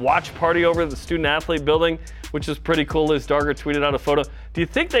was a big watch party over at the Student Athlete Building, which is pretty cool. Liz Darger tweeted out a photo. Do you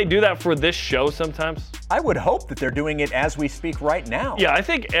think they do that for this show sometimes? I would hope that they're doing it as we speak right now. Yeah, I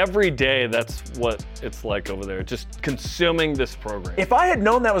think every day that's what it's like over there, just consuming this program. If I had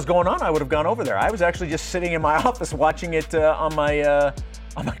known that was going on, I would have gone over there. I was actually just sitting in my office watching it on my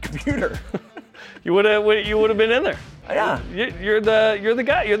computer. You would have been in there. Yeah. You're the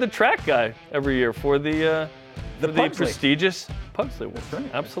guy. You're the track guy every year for the prestigious Pugsley Awards. That's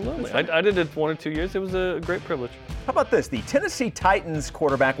right. Absolutely. That's right. I did it 1 or 2 years. It was a great privilege. How about this? The Tennessee Titans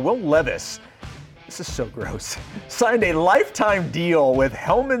quarterback Will Levis, this is so gross, signed a lifetime deal with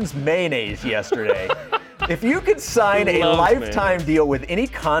Hellman's Mayonnaise yesterday. If you could sign a lifetime deal with any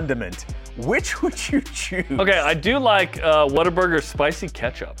condiment, which would you choose? Okay, I do like Whataburger spicy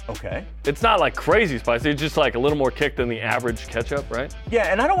ketchup. Okay. It's not like crazy spicy. It's just like a little more kick than the average ketchup, right? Yeah,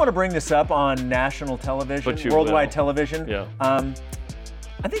 and I don't want to bring this up on national television, but worldwide television. Yeah.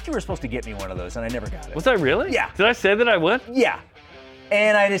 I think you were supposed to get me one of those, and I never got it. Was I really? Yeah. Did I say that I would? Yeah.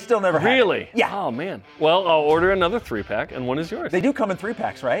 And I just still never had it. Really? Yeah. Oh, man. Well, I'll order another 3-pack, and one is yours. They do come in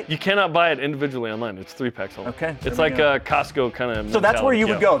 3-packs, right? You cannot buy it individually online. It's 3-packs only. Okay. It's like a Costco kind of. So that's where you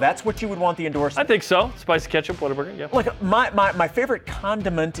would go. That's what you would want the endorsement. I think so. Spicy ketchup, Whataburger, yeah. Look, my favorite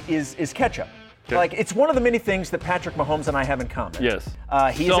condiment is ketchup. Okay. Like, it's one of the many things that Patrick Mahomes and I have in common. Yes.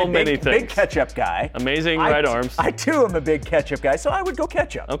 He's a big ketchup guy. Amazing right arms. I, too, am a big ketchup guy, so I would go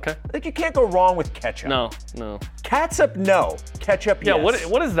ketchup. Okay. Like, you can't go wrong with ketchup. No. Catsup, no. Ketchup, yes. Yeah,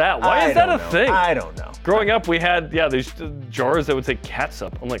 what is that? Why is that a thing? I don't know. Growing up, we had, these jars that would say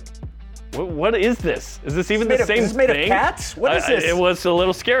catsup. I'm like, what is this? Is this even the same thing? Is this made of cats? What is this? It was a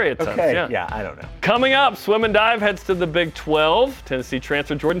little scary at times. Okay, yeah, I don't know. Coming up, swim and dive heads to the Big 12. Tennessee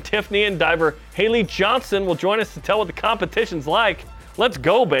transfer Jordan Tiffany and diver Haley Johnson will join us to tell what the competition's like. Let's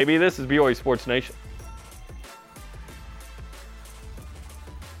go, baby. This is BYU Sports Nation.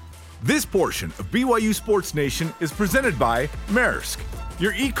 This portion of BYU Sports Nation is presented by Maersk,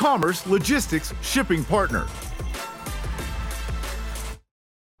 your e-commerce logistics shipping partner.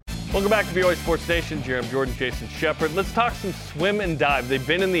 Welcome back to BYU Sports Nation. Jarom Jordan, Jason Shepard. Let's talk some swim and dive. They've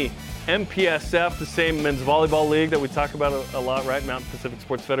been in the MPSF, the same men's volleyball league that we talk about a lot, right? Mountain Pacific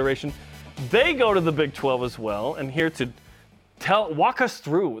Sports Federation. They go to the Big 12 as well, and here to walk us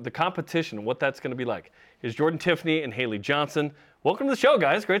through the competition and what that's going to be like is Jordan Tiffany and Haley Johnson. Welcome to the show,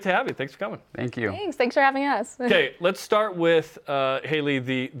 guys. Great to have you. Thanks for coming. Thank you. Thanks for having us. Okay, let's start with Haley,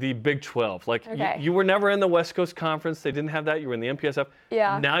 the Big 12. Like, you were never in the West Coast Conference. They didn't have that. You were in the MPSF.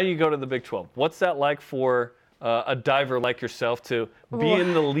 Yeah. Now you go to the Big 12. What's that like for a diver like yourself to be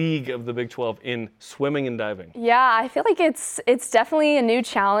in the league of the Big 12 in swimming and diving? Yeah, I feel like it's definitely a new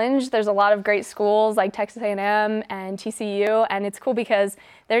challenge. There's a lot of great schools like Texas A&M and TCU, and it's cool because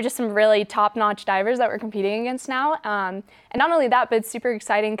they're just some really top-notch divers that we're competing against now. And not only that, but it's super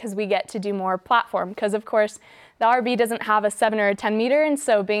exciting because we get to do more platform because, of course, the RB doesn't have a 7 or a 10 meter, and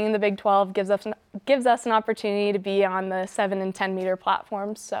so being in the Big 12 gives us an opportunity to be on the 7 and 10 meter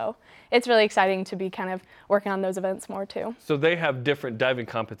platforms. So it's really exciting to be kind of working on those events more too. So they have different diving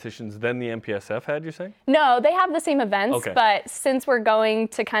competitions than the MPSF had, you say? No, they have the same events, but since we're going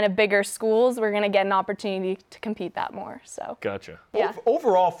to kind of bigger schools, we're going to get an opportunity to compete that more. So gotcha. Yeah.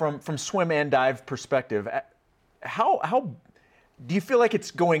 Overall, from swim and dive perspective, how do you feel like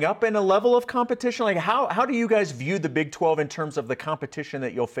it's going up in a level of competition? Like how do you guys view the Big 12 in terms of the competition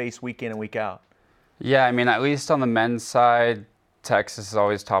that you'll face week in and week out? Yeah, I mean, at least on the men's side, Texas is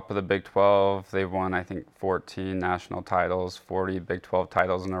always top of the Big 12. They've won, I think, 14 national titles, 40 Big 12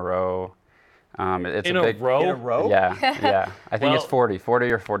 titles in a row. It's in a a row? Yeah, yeah. I think it's 40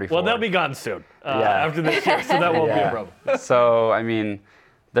 or 44. Well, they'll be gone soon after this year, so that won't be a row. So, I mean,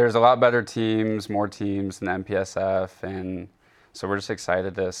 there's a lot better teams, more teams than MPSF, and so we're just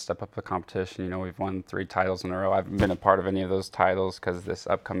excited to step up the competition. You know, we've won 3 titles in a row. I haven't been a part of any of those titles because this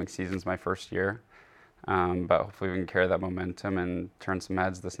upcoming season's my first year. But hopefully we can carry that momentum and turn some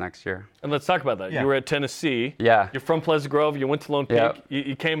heads this next year. And let's talk about that. You were at Tennessee. Yeah. You're from Pleasant Grove. You went to Lone Peak. Yep.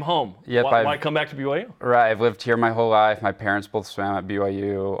 You came home. Yep, Why come back to BYU? Right. I've lived here my whole life. My parents both swam at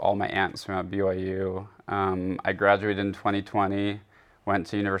BYU. All my aunts swam at BYU. I graduated in 2020, went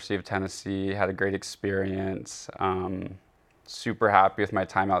to University of Tennessee, had a great experience. Super happy with my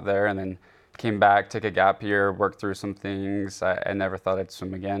time out there, and then came back, took a gap year, worked through some things. I never thought I'd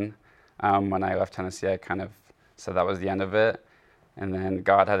swim again. When I left Tennessee, I kind of said that was the end of it. And then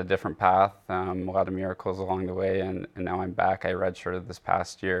God had a different path, a lot of miracles along the way, and now I'm back. I redshirted this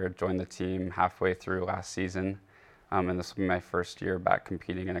past year, joined the team halfway through last season, and this will be my first year back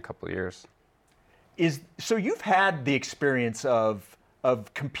competing in a couple of years. So you've had the experience of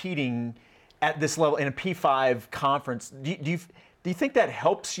competing at this level in a P5 conference. Do you think that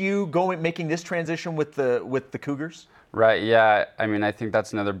helps you making this transition with the Cougars? Right, yeah. I mean, I think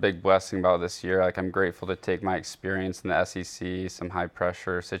that's another big blessing about this year. Like, I'm grateful to take my experience in the SEC, some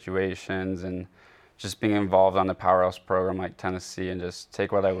high-pressure situations, and just being involved on a powerhouse program like Tennessee and just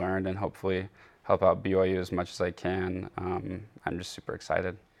take what I learned and hopefully help out BYU as much as I can. I'm just super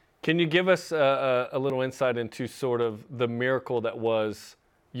excited. Can you give us a little insight into sort of the miracle that was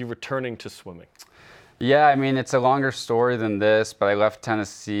you returning to swimming? Yeah, I mean, it's a longer story than this, but I left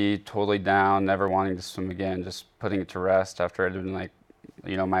Tennessee totally down, never wanting to swim again, just putting it to rest after it had been like,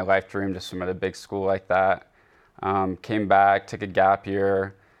 you know, my life dream to swim at a big school like that. Came back, took a gap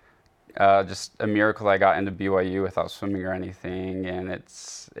year, just a miracle I got into BYU without swimming or anything, and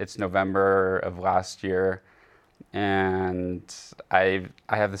it's November of last year, and I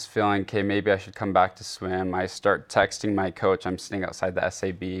have this feeling, okay, maybe I should come back to swim. I start texting my coach. I'm sitting outside the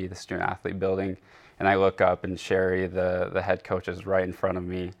SAB, the student athlete building, and I look up and Sherry, the head coach, is right in front of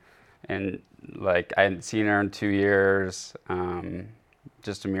me. And like, I hadn't seen her in 2 years.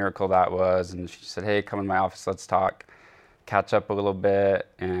 Just a miracle that was. And she said, hey, come in my office, let's talk, catch up a little bit.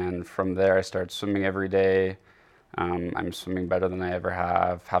 And from there, I started swimming every day. I'm swimming better than I ever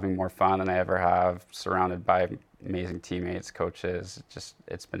have, having more fun than I ever have, surrounded by amazing teammates, coaches.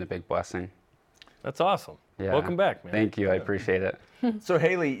 It's been a big blessing. That's awesome. Yeah. Welcome back, man. Thank you. I appreciate it. So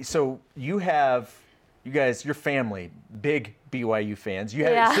Haley, you guys, your family, big BYU fans. You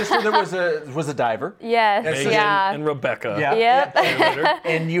had a sister that was a diver. Yes, and Rebecca. Yep.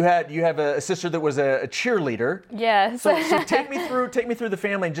 And you have a sister that was a cheerleader. Yes. So take me through the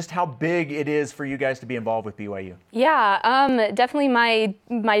family and just how big it is for you guys to be involved with BYU. Yeah, definitely.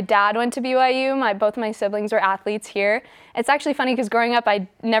 My dad went to BYU. Both my siblings were athletes here. It's actually funny because growing up, I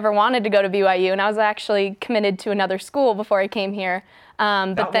never wanted to go to BYU, and I was actually committed to another school before I came here.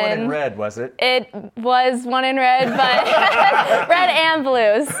 But Not then one in red, was it? It was one in red, but red and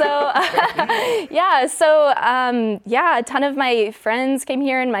blue. So a ton of my friends came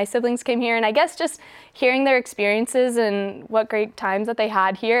here and my siblings came here, and I guess just hearing their experiences and what great times that they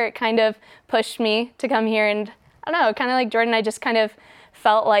had here, it kind of pushed me to come here. And I don't know, kind of like Jordan, I just kind of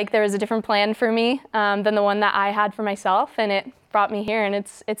felt like there was a different plan for me than the one that I had for myself, and it brought me here, and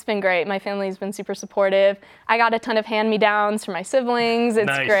it's been great. My family's been super supportive. I got a ton of hand-me-downs from my siblings.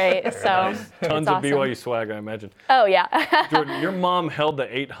 It's great. So Tons it's of awesome. BYU swag, I imagine. Oh yeah. Jordan, your mom held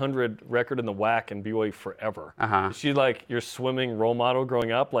the 800 record in the WAC in BYU forever. Is she like your swimming role model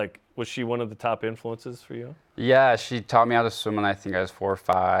growing up? Like, was she one of the top influences for you? Yeah, she taught me how to swim when I think I was 4 or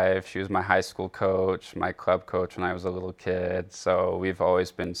 5. She was my high school coach, my club coach when I was a little kid. So we've always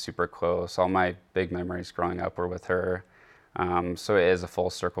been super close. All my big memories growing up were with her. So it is a full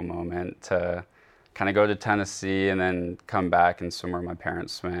circle moment to kind of go to Tennessee and then come back and swim where my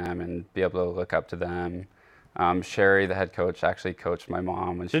parents swam and be able to look up to them. Sherry, the head coach, actually coached my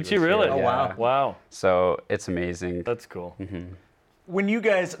mom when Did she really? Here. Oh, yeah. wow. So it's amazing. That's cool. When you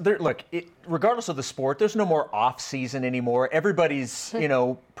guys, regardless of the sport, there's no more off season anymore. Everybody's,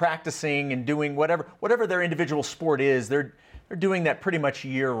 practicing and doing whatever their individual sport is. They're doing that pretty much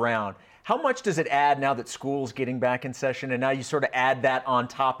year round. How much does it add now that school's getting back in session, and now you sort of add that on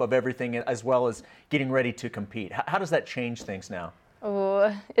top of everything as well as getting ready to compete? How does that change things now?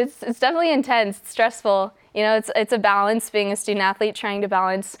 Oh, it's definitely intense. It's stressful. It's a balance being a student athlete, trying to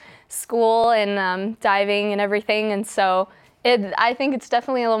balance school and diving and everything, and so. I think it's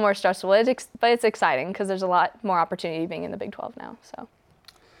definitely a little more stressful, but it's exciting because there's a lot more opportunity being in the Big 12 now. So.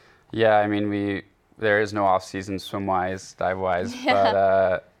 Yeah, I mean, there is no off-season swim-wise, dive-wise,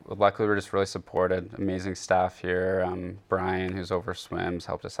 but luckily we're just really supported. Amazing staff here. Brian, who's over swims,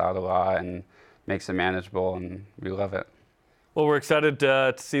 helped us out a lot and makes it manageable, and we love it. Well, we're excited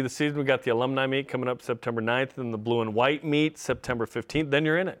to see the season. We got the alumni meet coming up September 9th and the blue and white meet September 15th. Then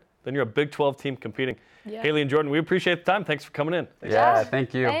you're in it. Then you're a Big 12 team competing. Yeah. Haley and Jordan, we appreciate the time. Thanks for coming in. Yeah,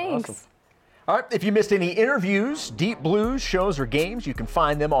 thank you. Thanks. Awesome. All right, if you missed any interviews, Deep Blues, shows, or games, you can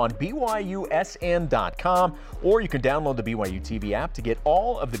find them on BYUSN.com, or you can download the BYU TV app to get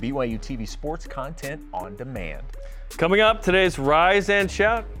all of the BYU TV sports content on demand. Coming up, today's Rise and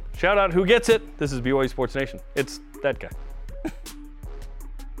Shout. Shout out who gets it. This is BYU Sports Nation. It's that guy.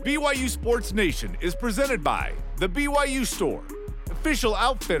 BYU Sports Nation is presented by the BYU Store, official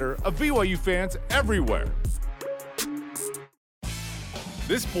outfitter of BYU fans everywhere.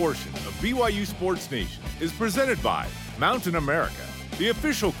 This portion of BYU Sports Nation is presented by Mountain America, the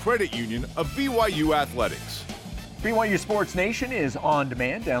official credit union of BYU Athletics. BYU Sports Nation is on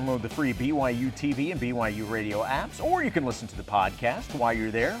demand. Download the free BYU TV and BYU radio apps, or you can listen to the podcast. While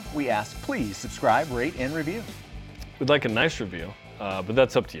you're there, we ask please subscribe, rate, and review. We'd like a nice review, but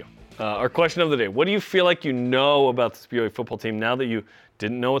that's up to you. Our question of the day, what do you feel like you know about this BYU football team now that you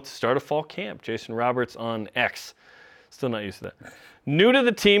didn't know at the start of fall camp? Jason Roberts on X. Still not used to that. New to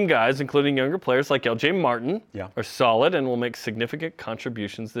the team guys, including younger players like LJ Martin, are solid and will make significant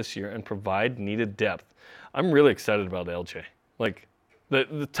contributions this year and provide needed depth. I'm really excited about LJ. Like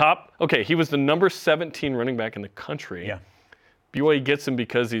the top, he was the number 17 running back in the country. Yeah. BYU gets him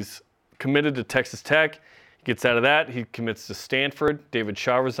because he's committed to Texas Tech. He gets out of that. He commits to Stanford. David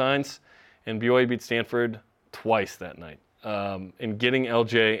Shaw resigns, and BYU beat Stanford twice that night in getting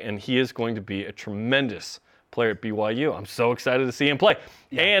LJ, and he is going to be a tremendous player at BYU. I'm so excited to see him play.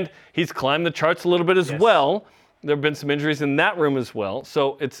 Yeah. And he's climbed the charts a little bit as well. There have been some injuries in that room as well.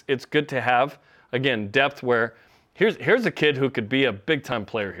 So it's good to have, again, depth where here's a kid who could be a big-time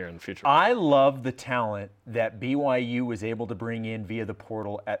player here in the future. I love the talent that BYU was able to bring in via the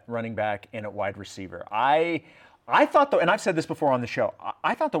portal at running back and at wide receiver. I thought, and I've said this before on the show,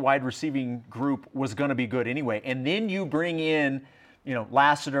 I thought the wide receiving group was going to be good anyway. And then you bring in,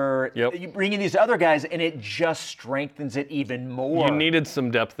 Lassiter, you bring in these other guys, and it just strengthens it even more. You needed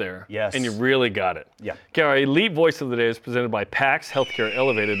some depth there. Yes. And you really got it. Yeah. Okay, our elite voice of the day is presented by PAX Healthcare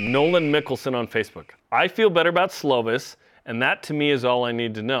Elevated, Nolan Mickelson on Facebook. I feel better about Slovis, and that to me is all I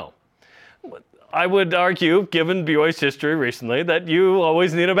need to know. I would argue, given BYU's history recently, that you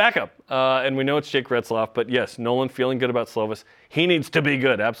always need a backup. And we know it's Jake Retzloff, but yes, Nolan feeling good about Slovis. He needs to be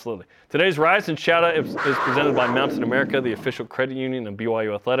good, absolutely. Today's Rise and Shout Out is presented by Mountain America, the official credit union of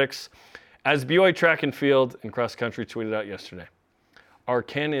BYU Athletics. As BYU track and field and cross country tweeted out yesterday, our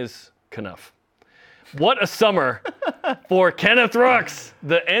Ken is Knuff. What a summer for Kenneth Rooks.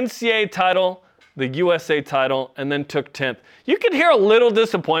 The NCAA title, the USA title, and then took 10th. You could hear a little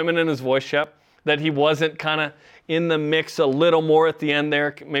disappointment in his voice, Shep, that he wasn't kind of in the mix a little more at the end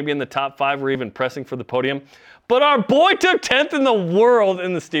there, maybe in the top 5 or even pressing for the podium. But our boy took 10th in the world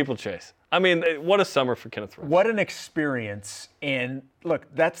in the steeplechase. I mean, what a summer for Kenneth Rooks. What an experience. And look,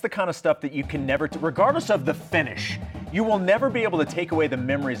 that's the kind of stuff that you can never, regardless of the finish, you will never be able to take away the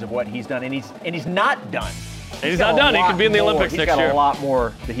memories of what he's done. And he's not done. And he's not done. He could be in the Olympics next year. He's got a lot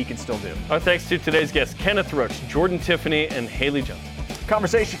more that he can still do. Our thanks to today's guests, Kenneth Rooks, Jordan Tiffany, and Haley Jones.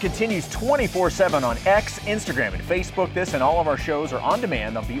 Conversation continues 24/7 on X, Instagram, and Facebook. This and all of our shows are on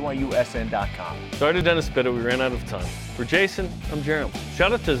demand on BYUSN.com. Sorry to Dennis Bitta, we ran out of time. For Jason, I'm Jarom.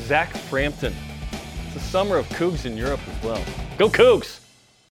 Shout out to Zach Frampton. It's the summer of Cougs in Europe as well. Go Cougs!